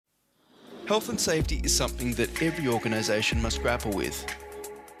Health and safety is something that every organisation must grapple with.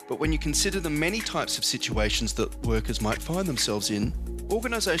 But when you consider the many types of situations that workers might find themselves in,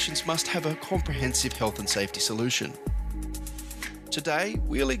 organisations must have a comprehensive health and safety solution. Today,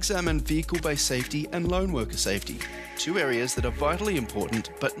 we'll examine vehicle-based safety and lone worker safety, two areas that are vitally important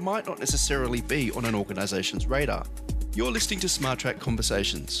but might not necessarily be on an organisation's radar. You're listening to Smartrak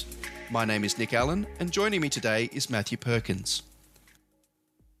Conversations. My name is Nick Allen, and joining me today is Matthew Perkins.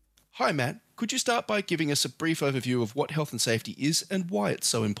 Hi Matt, could you start by giving us a brief overview of what health and safety is and why it's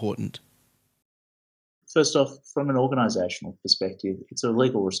so important? First off, from an organisational perspective, it's a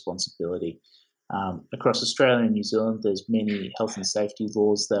legal responsibility. Across Australia and New Zealand, there's many health and safety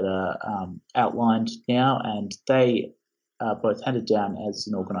laws that are outlined now, and they are both handed down as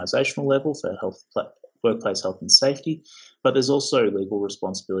an organisational level for workplace health and safety, but there's also legal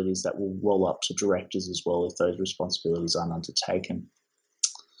responsibilities that will roll up to directors as well if those responsibilities aren't undertaken.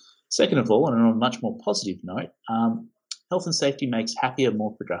 Second of all, and on a much more positive note, health and safety makes happier,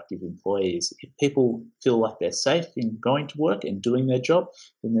 more productive employees. If people feel like they're safe in going to work and doing their job,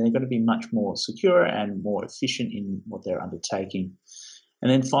 then they're going to be much more secure and more efficient in what they're undertaking.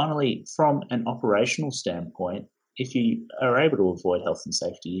 And then finally, from an operational standpoint, if you are able to avoid health and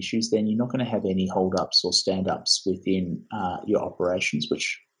safety issues, then you're not going to have any hold-ups or stand-ups within your operations,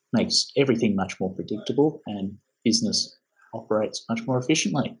 which makes everything much more predictable and business operates much more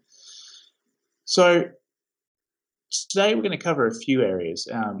efficiently. So today we're going to cover a few areas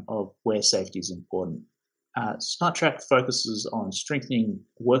of where safety is important. Smartrak focuses on strengthening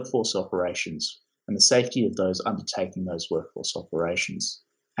workforce operations and the safety of those undertaking those workforce operations.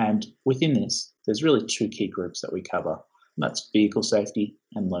 And within this, there's really two key groups that we cover, and that's vehicle safety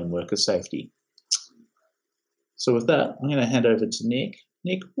and lone worker safety. So with that, I'm going to hand over to Nick.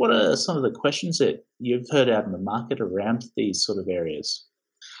 Nick, what are some of the questions that you've heard out in the market around these sort of areas?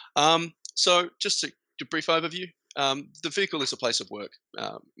 So just a brief overview. The vehicle is a place of work.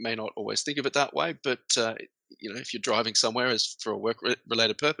 May not always think of it that way, but if you're driving somewhere as for a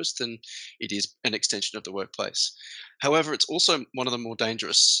work-related purpose, then it is an extension of the workplace. However, it's also one of the more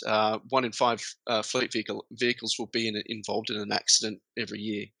dangerous. 1 in 5 fleet vehicles will be involved in an accident every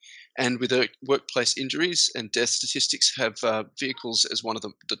year. And with workplace injuries and death statistics, have vehicles as one of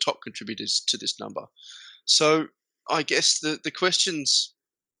the top contributors to this number. So I guess the questions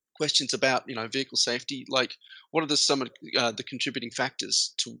about vehicle safety, like what are some of the contributing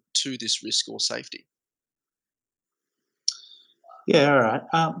factors to this risk or safety? Yeah, all right.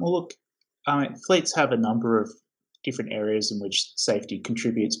 Well, look, fleets have a number of different areas in which safety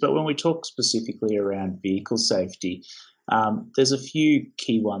contributes, but when we talk specifically around vehicle safety, there's a few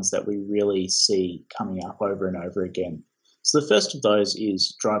key ones that we really see coming up over and over again. So the first of those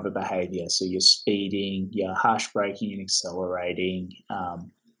is driver behaviour. So you're speeding, you're harsh braking and accelerating,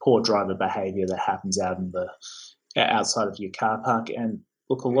 poor driver behaviour that happens outside of your car park. And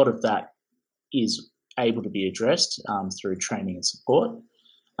look, a lot of that is able to be addressed through training and support.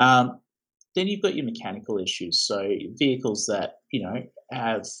 Then you've got your mechanical issues. So vehicles that,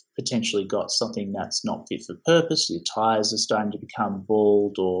 have potentially got something that's not fit for purpose, your tyres are starting to become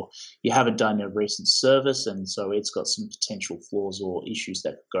bald, or you haven't done a recent service, and so it's got some potential flaws or issues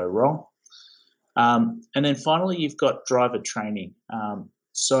that could go wrong. And then finally, you've got driver training.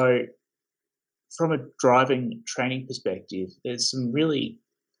 So from a driving training perspective, there's some really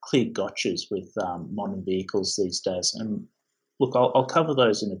clear gotchas with modern vehicles these days. And look, I'll cover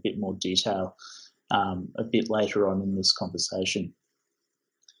those in a bit more detail a bit later on in this conversation.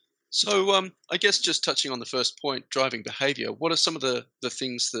 So I guess just touching on the first point, driving behaviour, what are some of the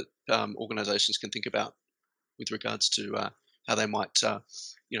things that organisations can think about with regards to how they might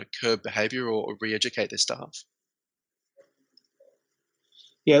curb behaviour or re-educate their staff?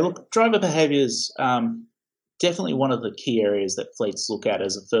 Yeah, look, driver behaviour is definitely one of the key areas that fleets look at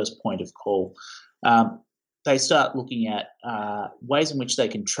as a first point of call. They start looking at ways in which they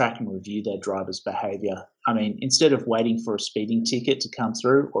can track and review their drivers' behaviour. I mean, instead of waiting for a speeding ticket to come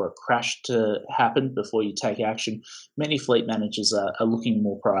through or a crash to happen before you take action, many fleet managers are looking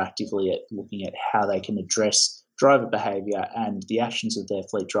more proactively at looking at how they can address driver behaviour and the actions of their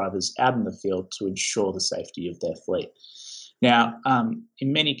fleet drivers out in the field to ensure the safety of their fleet. Now,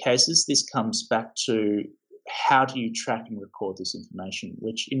 in many cases, this comes back to how do you track and record this information,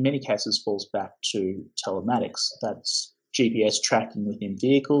 which in many cases falls back to telematics. That's GPS tracking within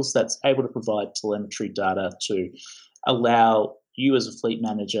vehicles that's able to provide telemetry data to allow you as a fleet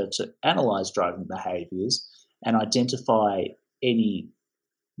manager to analyse driving behaviours and identify any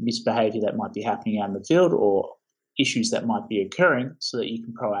misbehaviour that might be happening out in the field or issues that might be occurring so that you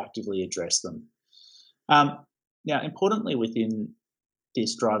can proactively address them. Now, importantly, within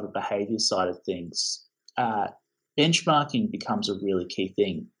this driver behaviour side of things, benchmarking becomes a really key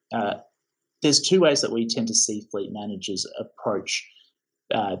thing. There's two ways that we tend to see fleet managers approach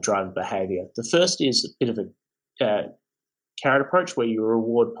driver behaviour. The first is a bit of a carrot approach where you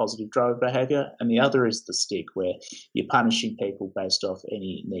reward positive driver behaviour, and the other is the stick where you're punishing people based off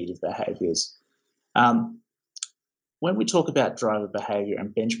any negative behaviours. When we talk about driver behaviour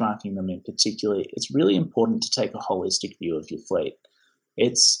and benchmarking them in particular, it's really important to take a holistic view of your fleet.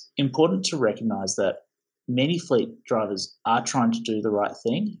 It's important to recognise that many fleet drivers are trying to do the right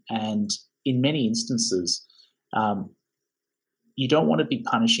thing, and in many instances, you don't want to be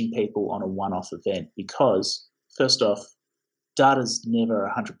punishing people on a one-off event because, first off, data's never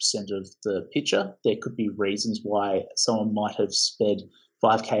 100% of the picture. There could be reasons why someone might have sped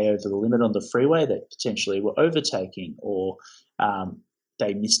 5K over the limit on the freeway that potentially were overtaking, or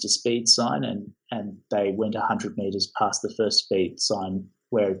they missed a speed sign and they went 100 metres past the first speed sign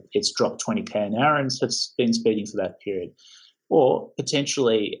where it's dropped 20k an hour and has been speeding for that period. Or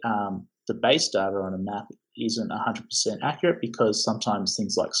potentially the base data on a map isn't 100% accurate because sometimes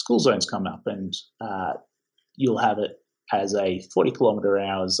things like school zones come up and you'll have it as a 40 kilometre an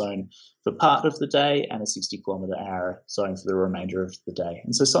hour zone for part of the day and a 60 kilometre an hour zone for the remainder of the day.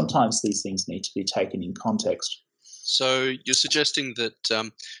 And so sometimes these things need to be taken in context. So you're suggesting that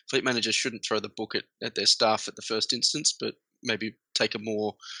fleet managers shouldn't throw the book at their staff at the first instance, but maybe take a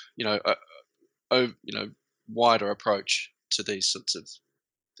more, wider approach to these sorts of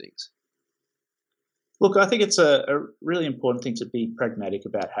things. Look, I think it's a really important thing to be pragmatic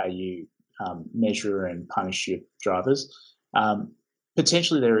about how you measure and punish your drivers.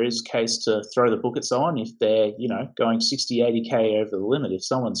 Potentially there is case to throw the book at someone if they're, going 60, 80k over the limit. If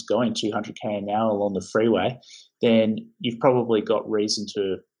someone's going 200k an hour along the freeway, then you've probably got reason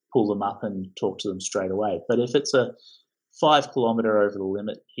to pull them up and talk to them straight away. But if it's a 5 kilometre over the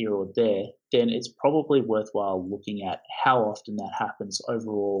limit here or there, then it's probably worthwhile looking at how often that happens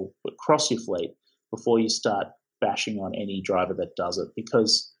overall across your fleet before you start bashing on any driver that does it,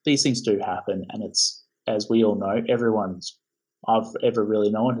 because these things do happen, and it's, as we all know, I've ever really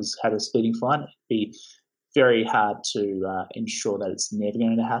known has had a speeding fine. It'd be very hard to ensure that it's never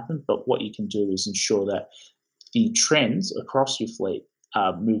going to happen, but what you can do is ensure that the trends across your fleet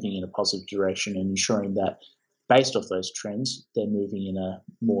are moving in a positive direction and ensuring that based off those trends, they're moving in a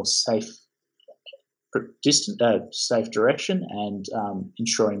more safe direction and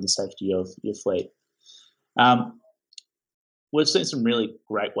ensuring the safety of your fleet. We've seen some really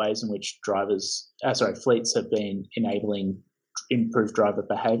great ways in which fleets have been enabling improved driver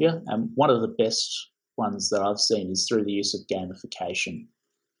behaviour, and one of the best ones that I've seen is through the use of gamification.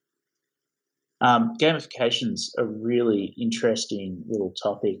 Gamification's a really interesting little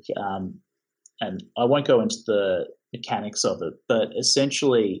topic, and I won't go into the mechanics of it, but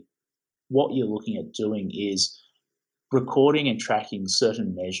essentially what you're looking at doing is recording and tracking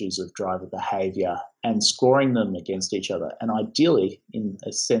certain measures of driver behaviour and scoring them against each other. And ideally, in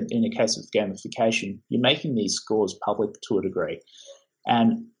a case of gamification, you're making these scores public to a degree.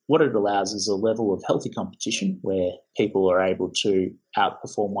 And what it allows is a level of healthy competition where people are able to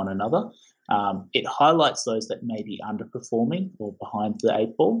outperform one another. It highlights those that may be underperforming or behind the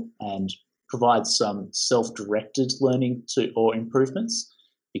eight ball and provides some self-directed learning or improvements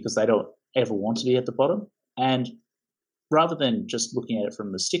because they don't ever want to be at the bottom. And rather than just looking at it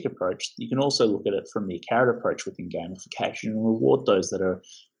from the stick approach, you can also look at it from the carrot approach within gamification and reward those that are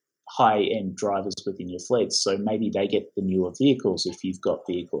high-end drivers within your fleets. So maybe they get the newer vehicles if you've got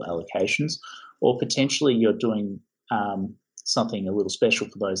vehicle allocations, or potentially you're doing something a little special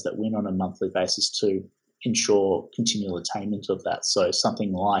for those that win on a monthly basis to ensure continual attainment of that. So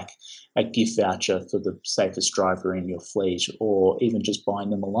something like a gift voucher for the safest driver in your fleet, or even just buying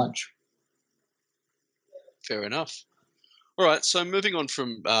them a lunch. Fair enough. All right. So moving on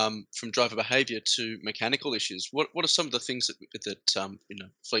from driver behaviour to mechanical issues, what are some of the things that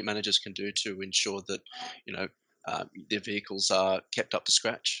fleet managers can do to ensure that their vehicles are kept up to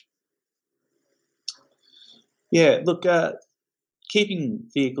scratch? Yeah, look, keeping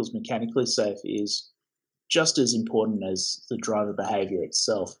vehicles mechanically safe is just as important as the driver behaviour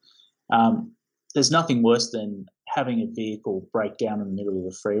itself. There's nothing worse than having a vehicle break down in the middle of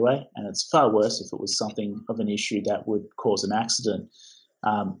the freeway, and it's far worse if it was something of an issue that would cause an accident.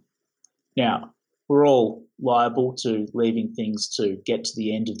 Now, we're all liable to leaving things to get to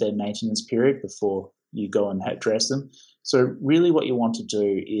the end of their maintenance period before you go and address them. So really what you want to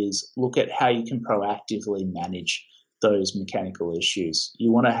do is look at how you can proactively manage those mechanical issues.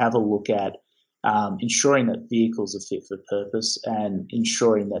 You want to have a look at ensuring that vehicles are fit for purpose and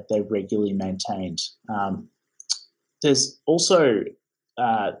ensuring that they're regularly maintained. There's also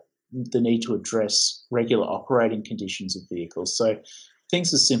the need to address regular operating conditions of vehicles. So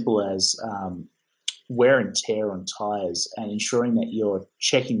things as simple as wear and tear on tyres and ensuring that you're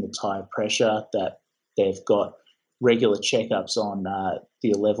checking the tyre pressure, that they've got regular checkups on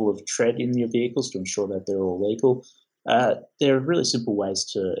the level of tread in your vehicles to ensure that they're all legal. There are really simple ways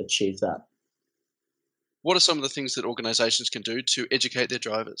to achieve that. What are some of the things that organisations can do to educate their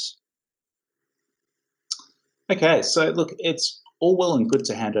drivers? Okay, so look, it's all well and good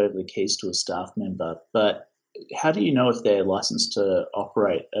to hand over the keys to a staff member, but how do you know if they're licensed to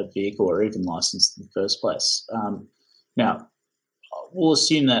operate a vehicle or even licensed in the first place? Now, we'll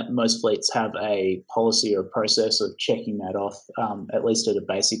assume that most fleets have a policy or a process of checking that off, at least at a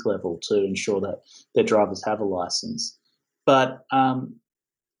basic level, to ensure that their drivers have a license. But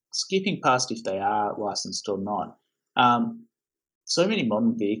skipping past if they are licensed or not, um, so many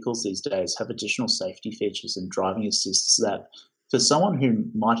modern vehicles these days have additional safety features and driving assists that, for someone who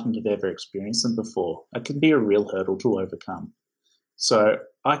mightn't have ever experienced them before, it can be a real hurdle to overcome. So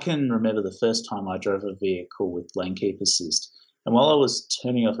I can remember the first time I drove a vehicle with lane keep assist, and while I was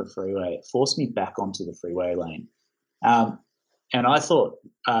turning off a freeway, it forced me back onto the freeway lane. Um, and I thought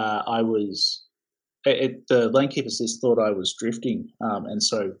I was the lane keep assist thought I was drifting, and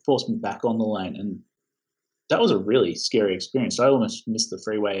so forced me back on the lane. And that was a really scary experience. I almost missed the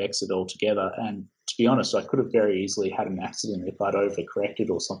freeway exit altogether. And to be honest, I could have very easily had an accident if I'd overcorrected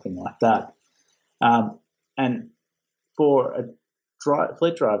or something like that. And for a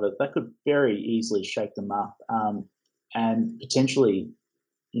fleet driver, that could very easily shake them up, and potentially,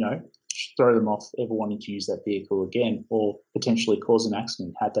 you know, throw them off ever wanting to use that vehicle again, or potentially cause an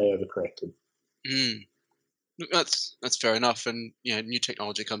accident had they overcorrected. Mm. Look, that's fair enough, and new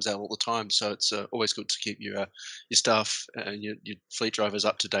technology comes out all the time, so it's always good to keep your staff and your fleet drivers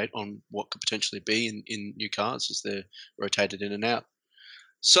up to date on what could potentially be in new cars as they're rotated in and out.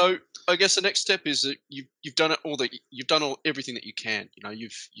 So I guess the next step is that you've done it all that you've done all everything that you can.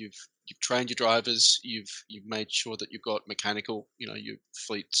 You've trained your drivers. You've made sure that you've got mechanical. Your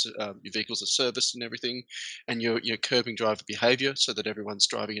fleet, your vehicles are serviced and everything, and you're curbing driver behaviour so that everyone's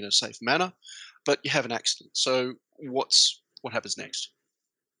driving in a safe manner. But you have an accident. So what happens next?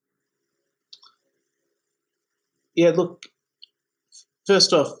 Yeah, look,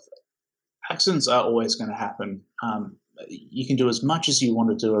 first off, accidents are always going to happen. You can do as much as you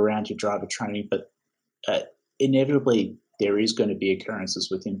want to do around your driver training, but uh, inevitably there is going to be occurrences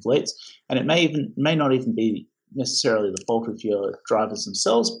within fleets, and it may not even be necessarily the fault of your drivers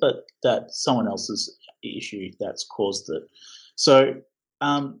themselves, but that someone else's issue that's caused it. So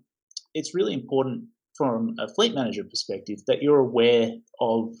it's really important from a fleet manager perspective that you're aware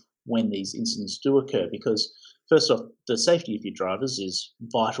of when these incidents do occur, because first off, the safety of your drivers is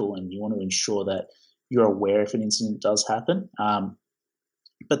vital, and you want to ensure that you're aware if an incident does happen.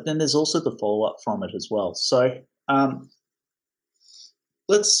 But then there's also the follow up from it as well. So um,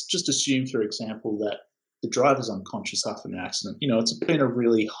 let's just assume, for example, that the driver's unconscious after an accident. It's been a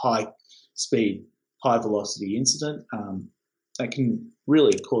really high speed, high velocity incident that can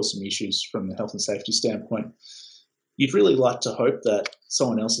really cause some issues from the health and safety standpoint. You'd really like to hope that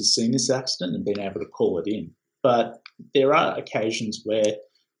someone else has seen this accident and been able to call it in. But there are occasions where,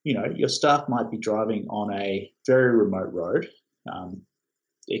 your staff might be driving on a very remote road.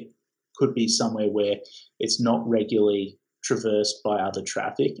 It could be somewhere where it's not regularly traversed by other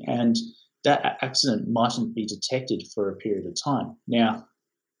traffic, and that accident mightn't be detected for a period of time. Now,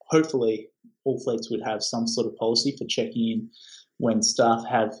 hopefully, all fleets would have some sort of policy for checking in when staff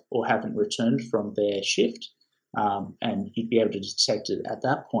have or haven't returned from their shift, and you'd be able to detect it at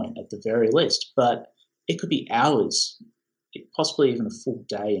that point at the very least. But it could be hours, possibly even a full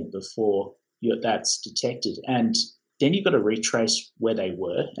day before that's detected. And then you've got to retrace where they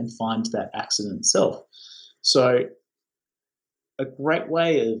were and find that accident itself. So a great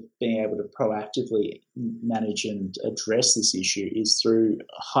way of being able to proactively manage and address this issue is through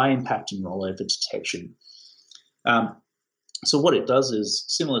high impact and rollover detection. So what it does is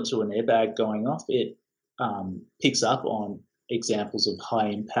similar to an airbag going off. It picks up on examples of high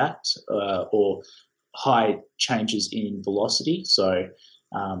impact or high changes in velocity. So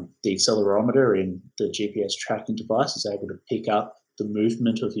the accelerometer in the GPS tracking device is able to pick up the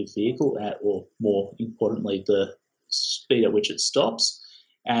movement of your vehicle or more importantly, the speed at which it stops,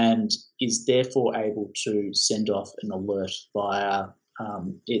 and is therefore able to send off an alert via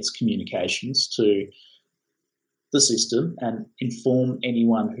its communications to the system and inform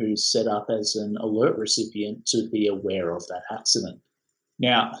anyone who's set up as an alert recipient to be aware of that accident.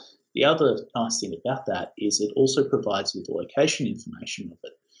 Now, the other nice thing about that is it also provides you the location information of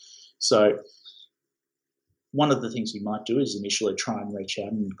it. So one of the things you might do is initially try and reach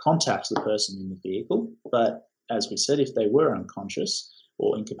out and contact the person in the vehicle. But as we said, if they were unconscious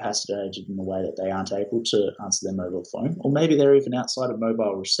or incapacitated in a way that they aren't able to answer their mobile phone, or maybe they're even outside of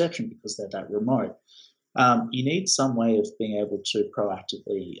mobile reception because they're that remote, you need some way of being able to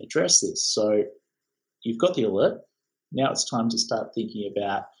proactively address this. So you've got the alert. Now it's time to start thinking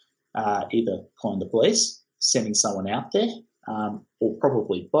about either calling the police, sending someone out there, or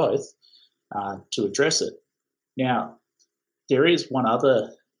probably both to address it. Now, there is one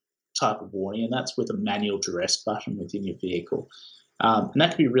other type of warning, and that's with a manual duress button within your vehicle. And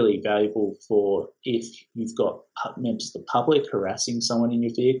that can be really valuable for if you've got members of the public harassing someone in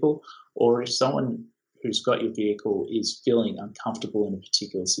your vehicle, or if someone who's got your vehicle is feeling uncomfortable in a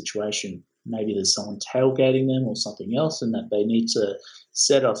particular situation. Maybe there's someone tailgating them or something else, and that they need to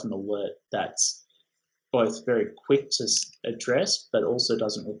set off an alert that's both very quick to address, but also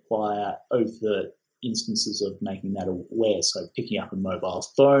doesn't require overt instances of making that aware. So picking up a mobile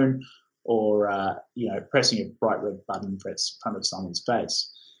phone or pressing a bright red button in front of someone's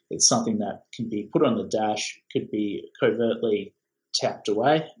face. It's something that can be put on the dash, could be covertly tapped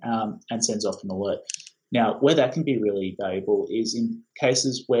away, and sends off an alert. Now, where that can be really valuable is in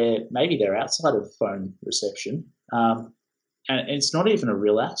cases where maybe they're outside of phone reception, and it's not even a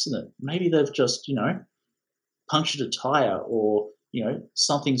real accident. Maybe they've just, punctured a tire, or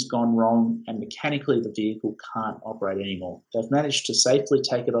something's gone wrong and mechanically the vehicle can't operate anymore. They've managed to safely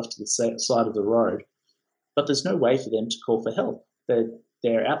take it off to the side of the road, but there's no way for them to call for help.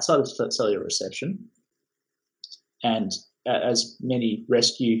 They're outside of cellular reception, and as many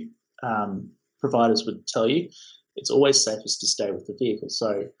rescue providers would tell you, it's always safest to stay with the vehicle.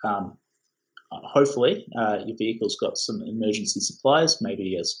 So hopefully your vehicle's got some emergency supplies,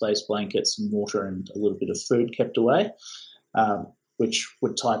 maybe a space blanket, some water, and a little bit of food kept away, which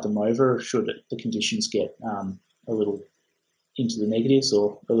would tide them over should the conditions get a little into the negatives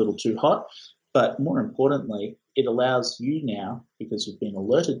or a little too hot. But more importantly, it allows you now, because you've been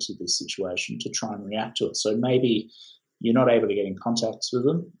alerted to this situation, to try and react to it. So maybe you're not able to get in contact with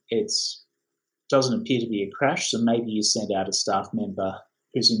them. It doesn't appear to be a crash, so maybe you send out a staff member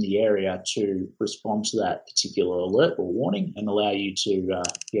who's in the area to respond to that particular alert or warning and allow you to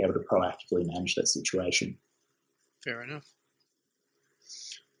be able to proactively manage that situation. Fair enough.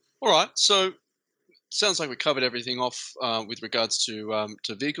 All right, so sounds like we covered everything off with regards to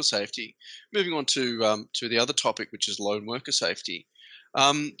vehicle safety. Moving on to the other topic, which is lone worker safety.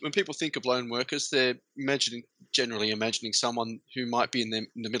 When people think of lone workers, they're generally imagining someone who might be in the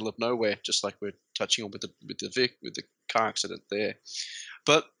middle of nowhere, just like we're touching on with the car accident there.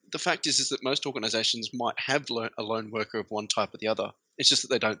 But the fact is that most organisations might have a lone worker of one type or the other. It's just that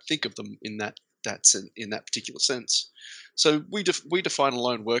they don't think of them in that particular sense. So we define a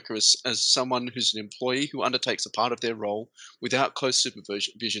lone worker as someone who's an employee who undertakes a part of their role without close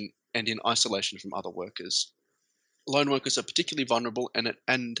supervision and in isolation from other workers. Lone workers are particularly vulnerable and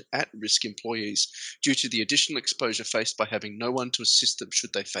at-risk employees due to the additional exposure faced by having no one to assist them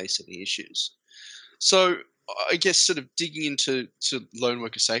should they face any issues. So I guess sort of digging into lone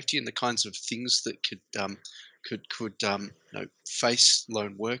worker safety and the kinds of things that could face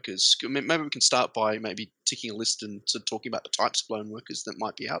lone workers. Maybe we can start by maybe ticking a list and sort of talking about the types of lone workers that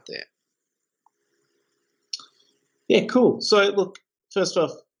might be out there. Yeah, cool. So look, first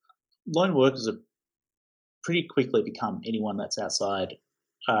off, lone workers are pretty quickly become anyone that's outside,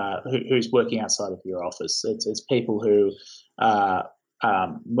 who's working outside of your office. It's people who are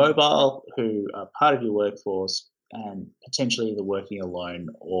mobile, who are part of your workforce, and potentially either working alone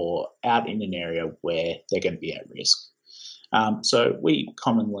or out in an area where they're going to be at risk. So we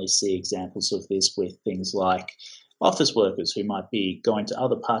commonly see examples of this with things like office workers who might be going to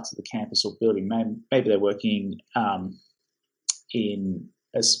other parts of the campus or building. Maybe they're working in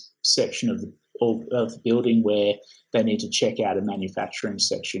a section of the building where they need to check out a manufacturing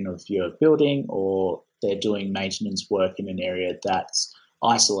section of your building, or they're doing maintenance work in an area that's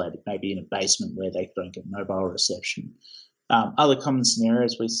isolated, maybe in a basement where they don't get mobile reception. Other common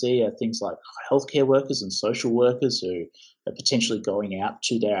scenarios we see are things like healthcare workers and social workers who are potentially going out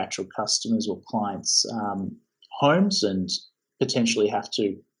to their actual customers or clients' homes and potentially have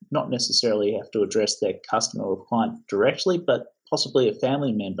to not necessarily have to address their customer or client directly, but possibly a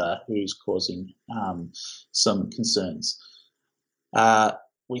family member who's causing some concerns.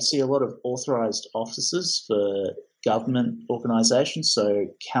 We see a lot of authorised officers for government organisations, so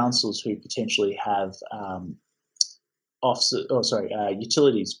councils who potentially have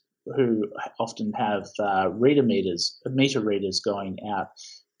utilities who often have meter readers going out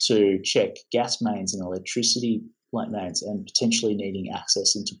to check gas mains and electricity lanes and potentially needing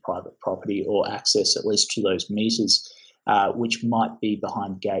access into private property or access at least to those meters, which might be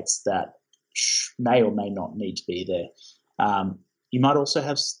behind gates that may or may not need to be there. You might also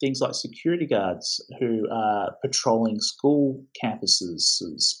have things like security guards who are patrolling school campuses,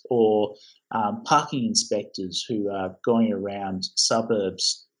 or parking inspectors who are going around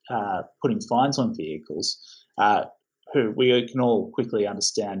suburbs putting fines on vehicles, who we can all quickly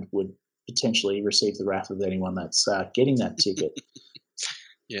understand would potentially receive the wrath of anyone that's getting that ticket.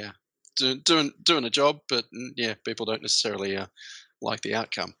 Yeah, doing a job, but yeah, people don't necessarily like the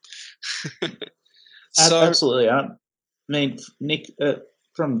outcome. So Absolutely. I mean, Nick,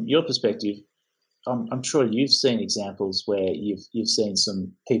 from your perspective, I'm sure you've seen examples where you've seen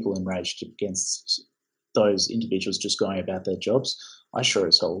some people enraged against those individuals just going about their jobs. I sure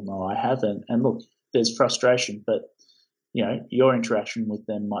as hell no, I haven't. And look, there's frustration, but your interaction with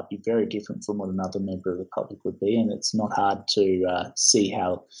them might be very different from what another member of the public would be, and it's not hard to see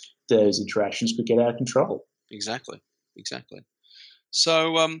how those interactions could get out of control. exactly.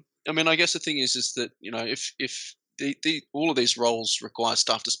 So I mean, I guess the thing is that if all of these roles require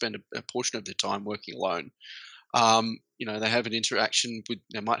staff to spend a portion of their time working alone. They have an interaction with,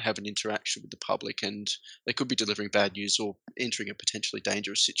 they might have an interaction with the public, and they could be delivering bad news or entering a potentially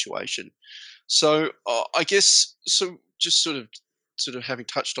dangerous situation. So I guess, so just sort of having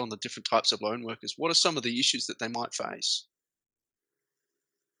touched on the different types of lone workers, what are some of the issues that they might face?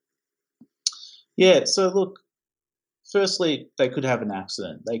 Yeah. So look, firstly, they could have an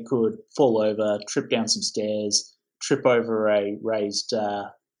accident. They could fall over, trip down some stairs, trip over a raised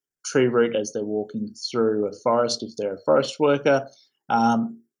tree root as they're walking through a forest if they're a forest worker.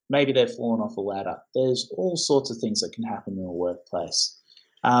 Maybe they've fallen off a ladder. There's all sorts of things that can happen in a workplace.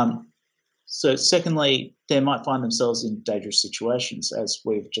 So, secondly, they might find themselves in dangerous situations, as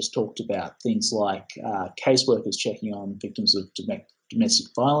we've just talked about. Things like caseworkers checking on victims of domestic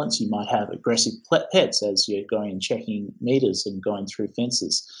violence. You might have aggressive pets as you're going and checking meters and going through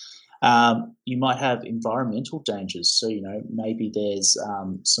fences. You might have environmental dangers. So, maybe there's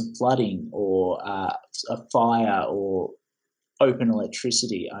some flooding or a fire or open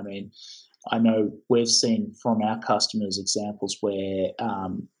electricity. I mean, I know we've seen from our customers examples where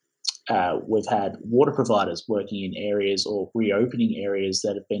we've had water providers working in areas or reopening areas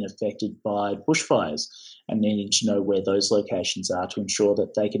that have been affected by bushfires, and needing to know where those locations are to ensure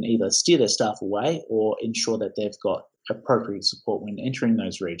that they can either steer their staff away or ensure that they've got appropriate support when entering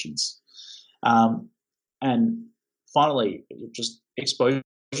those regions. And finally, just exposure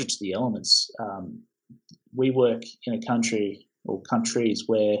to the elements. We work in a country or countries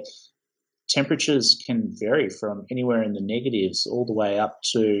where temperatures can vary from anywhere in the negatives all the way up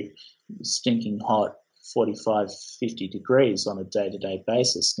to stinking hot 45, 50 degrees on a day-to-day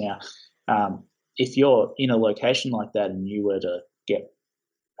basis. Now, if you're in a location like that and you were to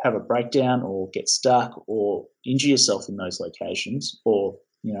have a breakdown or get stuck or injure yourself in those locations, or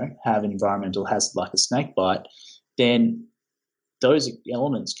have an environmental hazard like a snake bite, then those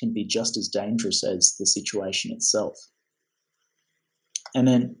elements can be just as dangerous as the situation itself. And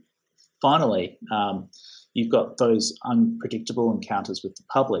then finally, you've got those unpredictable encounters with the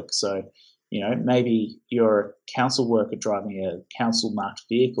public. So, maybe you're a council worker driving a council-marked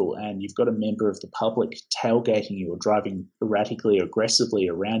vehicle and you've got a member of the public tailgating you or driving erratically or aggressively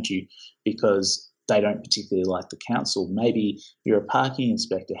around you because they don't particularly like the council. Maybe you're a parking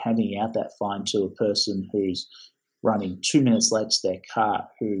inspector handing out that fine to a person who's running 2 minutes late to their car,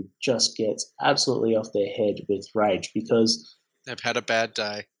 who just gets absolutely off their head with rage because They've had a bad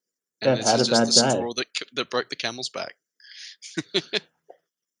day, and they've this had is a just bad the day. straw that broke the camel's back.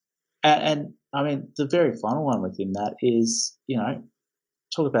 And I mean, the very final one within that is,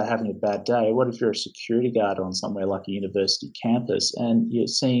 talk about having a bad day. What if you're a security guard on somewhere like a university campus and you're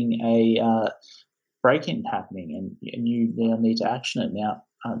seeing a break-in happening and you now need to action it? Now,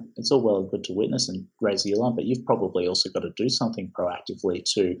 it's all well and good to witness and raise the alarm, but you've probably also got to do something proactively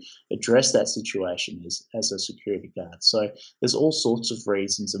to address that situation as a security guard. So there's all sorts of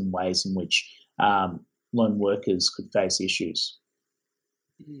reasons and ways in which lone workers could face issues.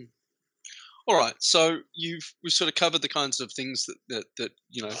 Mm. All right, so we've sort of covered the kinds of things that could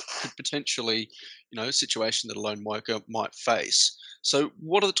potentially, a situation that a lone worker might face. So,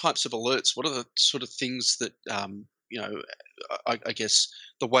 what are the types of alerts? What are the sort of things that I guess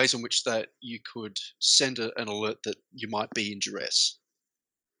the ways in which that you could send an alert that you might be in duress?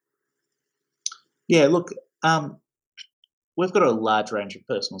 Yeah, look, we've got a large range of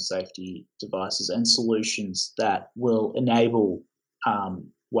personal safety devices and solutions that will enable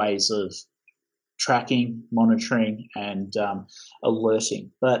ways of tracking, monitoring, and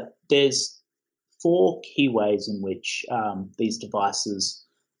alerting. But there's four key ways in which these devices,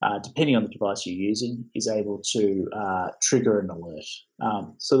 depending on the device you're using, is able to trigger an alert.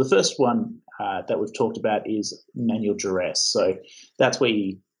 So the first one that we've talked about is manual duress. So that's where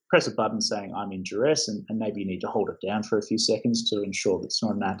you press a button saying I'm in duress, and maybe you need to hold it down for a few seconds to ensure that it's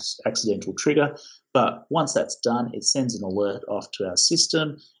not an accidental trigger. But once that's done, it sends an alert off to our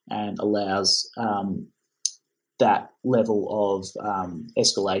system and allows that level of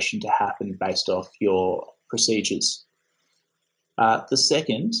escalation to happen based off your procedures. The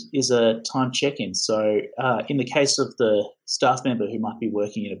second is a time check-in. So in the case of the staff member who might be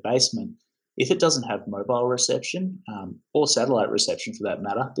working in a basement, if it doesn't have mobile reception or satellite reception for that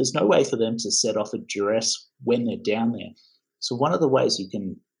matter, there's no way for them to set off a duress when they're down there. So one of the ways you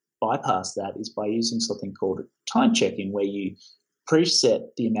can bypass that is by using something called a time check-in, where you preset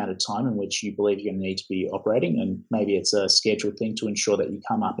the amount of time in which you believe you're going to need to be operating, and maybe it's a scheduled thing to ensure that you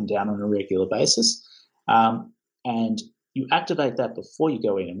come up and down on a regular basis. And you activate that before you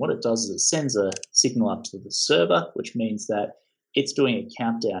go in. And what it does is it sends a signal up to the server, which means that it's doing a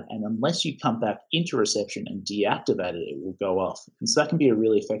countdown. And unless you come back into reception and deactivate it, it will go off. And so that can be a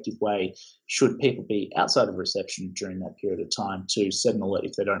really effective way, should people be outside of reception during that period of time, to set an alert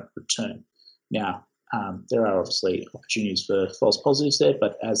if they don't return. Now, there are obviously opportunities for false positives there,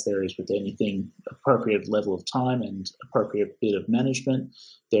 but as there is with anything, appropriate level of time and appropriate bit of management,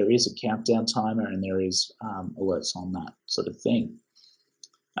 there is a countdown timer and there is alerts on that sort of thing.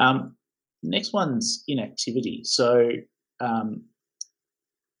 Next one's inactivity. So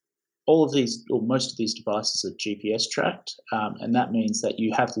all of these, or most of these devices are GPS tracked, and that means that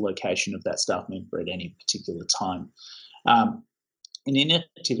you have the location of that staff member at any particular time. An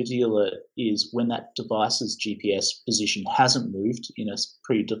inactivity alert is when that device's GPS position hasn't moved in a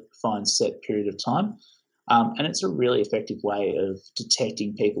predefined set period of time. And it's a really effective way of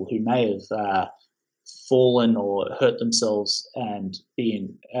detecting people who may have fallen or hurt themselves and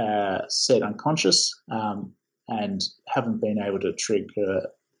been set unconscious and haven't been able to trigger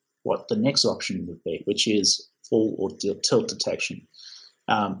what the next option would be, which is fall or tilt detection.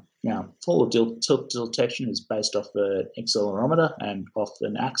 Now, fall or tilt detection is based off an accelerometer and off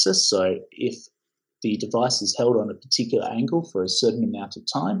an axis. So if the device is held on a particular angle for a certain amount of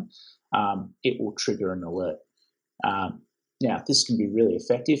time, it will trigger an alert. Now, this can be really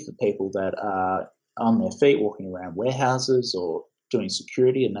effective for people that are on their feet walking around warehouses or doing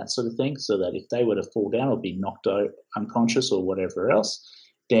security and that sort of thing, so that if they were to fall down or be knocked out unconscious or whatever else,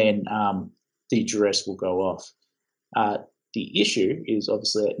 then the duress will go off. The issue is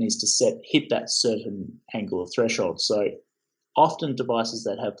obviously it needs to hit that certain angle of threshold. So often devices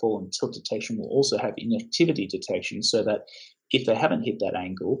that have fall and tilt detection will also have inactivity detection, so that if they haven't hit that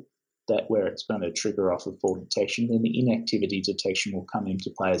angle, that where it's going to trigger off of fall detection, then the inactivity detection will come into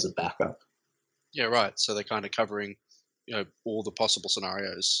play as a backup. Yeah, right. So they're kind of covering, all the possible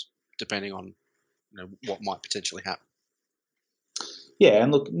scenarios depending on, what might potentially happen. Yeah,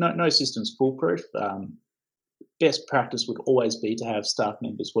 and look, no system's foolproof. Best practice would always be to have staff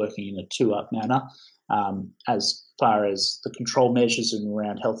members working in a two-up manner, as far as the control measures and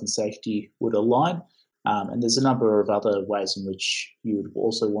around health and safety would align. And there's a number of other ways in which you would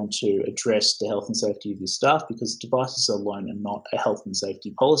also want to address the health and safety of your staff, because devices alone are not a health and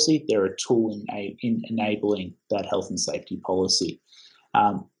safety policy. They're a tool in enabling that health and safety policy.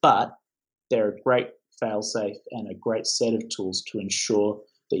 But they're a great fail-safe and a great set of tools to ensure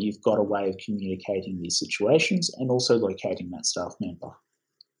that you've got a way of communicating these situations and also locating that staff member.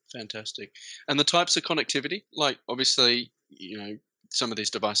 Fantastic. And the types of connectivity, like obviously, some of these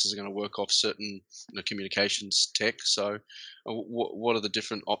devices are going to work off certain communications tech. So, what are the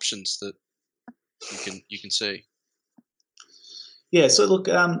different options that you can see? Yeah. So look,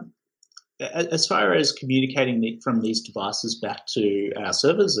 as far as communicating from these devices back to our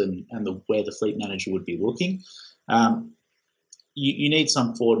servers and where the fleet manager would be looking, you need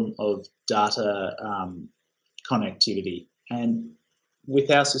some form of data connectivity. And with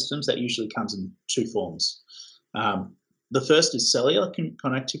our systems, that usually comes in two forms. The first is cellular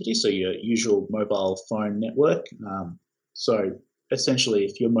connectivity, so your usual mobile phone network. So essentially,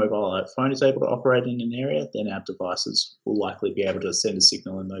 if your mobile phone is able to operate in an area, then our devices will likely be able to send a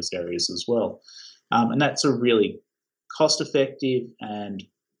signal in those areas as well. And that's a really cost-effective and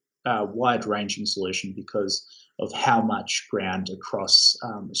wide-ranging solution because of how much ground across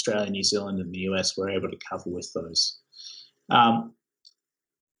Australia, New Zealand, and the US we're able to cover with those.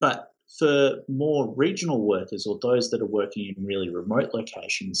 But for more regional workers or those that are working in really remote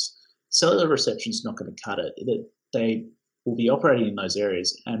locations, cellular reception is not going to cut it. They will be operating in those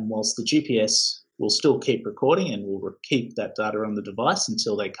areas, and whilst the GPS will still keep recording and will keep that data on the device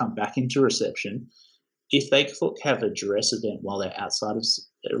until they come back into reception. If they have a duress event while they're outside of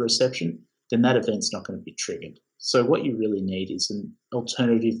reception, then that event's not going to be triggered. So what you really need is an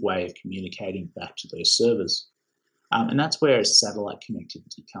alternative way of communicating back to those servers. And that's where satellite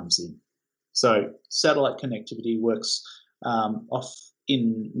connectivity comes in. So satellite connectivity works off,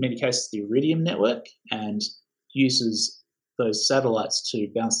 in many cases, the Iridium network, and uses those satellites to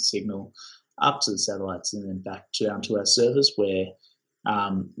bounce the signal up to the satellites and then back down to our servers where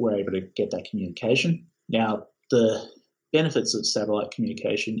we're able to get that communication. Now, the benefits of satellite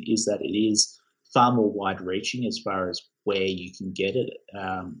communication is that it is far more wide-reaching as far as where you can get it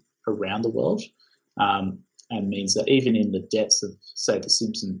around the world, and means that even in the depths of, say, the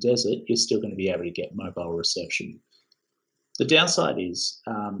Simpson Desert, you're still going to be able to get mobile reception. The downside is,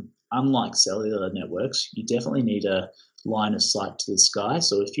 unlike cellular networks, you definitely need a line of sight to the sky.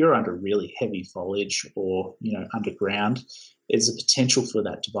 So if you're under really heavy foliage or underground, there's a potential for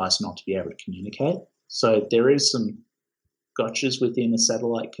that device not to be able to communicate. So there is some gotchas within the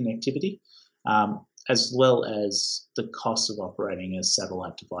satellite connectivity, as well as the costs of operating a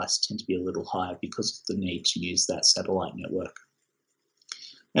satellite device tend to be a little higher because of the need to use that satellite network.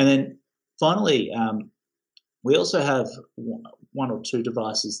 And then finally, we also have one or two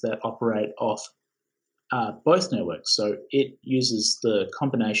devices that operate off both networks. So it uses the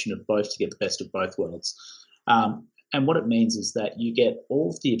combination of both to get the best of both worlds. And what it means is that you get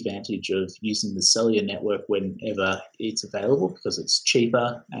all of the advantage of using the cellular network whenever it's available, because it's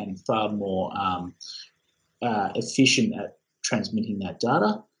cheaper and far more efficient at transmitting that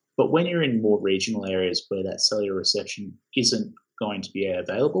data. But when you're in more regional areas where that cellular reception isn't going to be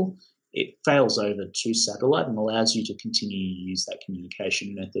available, it fails over to satellite and allows you to continue to use that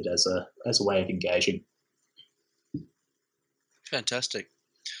communication method as a way of engaging. Fantastic.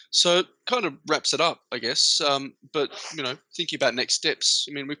 So it kind of wraps it up, I guess. But thinking about next steps,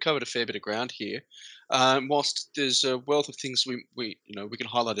 I mean, we've covered a fair bit of ground here. Whilst there's a wealth of things we can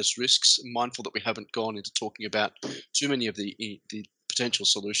highlight as risks, mindful that we haven't gone into talking about too many of the potential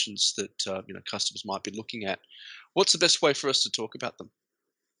solutions that customers might be looking at. What's the best way for us to talk about them?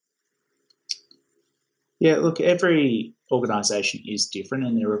 Yeah, look, every organisation is different,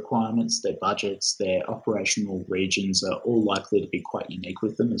 and their requirements, their budgets, their operational regions are all likely to be quite unique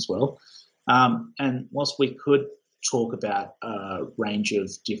with them as well. And whilst we could talk about a range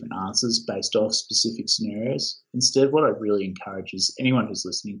of different answers based off specific scenarios, instead, what I really encourage is anyone who's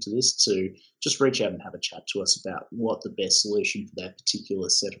listening to this to just reach out and have a chat to us about what the best solution for that particular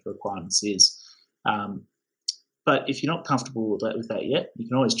set of requirements is. But if you're not comfortable with that yet, you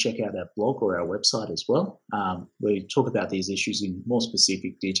can always check out our blog or our website as well. We talk about these issues in more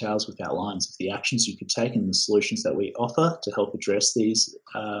specific details with outlines of the actions you could take and the solutions that we offer to help address these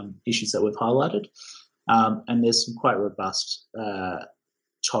issues that we've highlighted. And there's some quite robust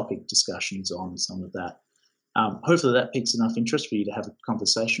topic discussions on some of that. Hopefully that piques enough interest for you to have a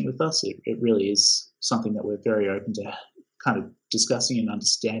conversation with us. It really is something that we're very open to kind of discussing and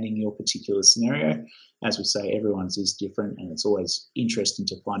understanding your particular scenario. As we say, everyone's is different, and it's always interesting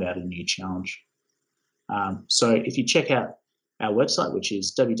to find out a new challenge. So if you check out our website, which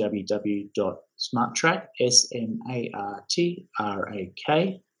is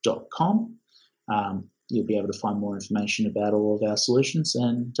www.smartrak.com, you'll be able to find more information about all of our solutions,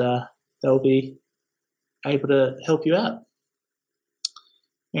 and they'll be able to help you out.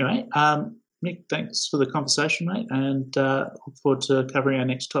 Anyway, Nick, thanks for the conversation, mate, and look forward to covering our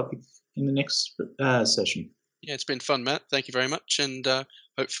next topic in the next session. Yeah, it's been fun, Matt. Thank you very much, and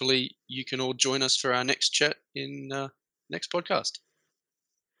hopefully you can all join us for our next chat in next podcast.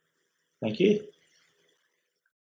 Thank you.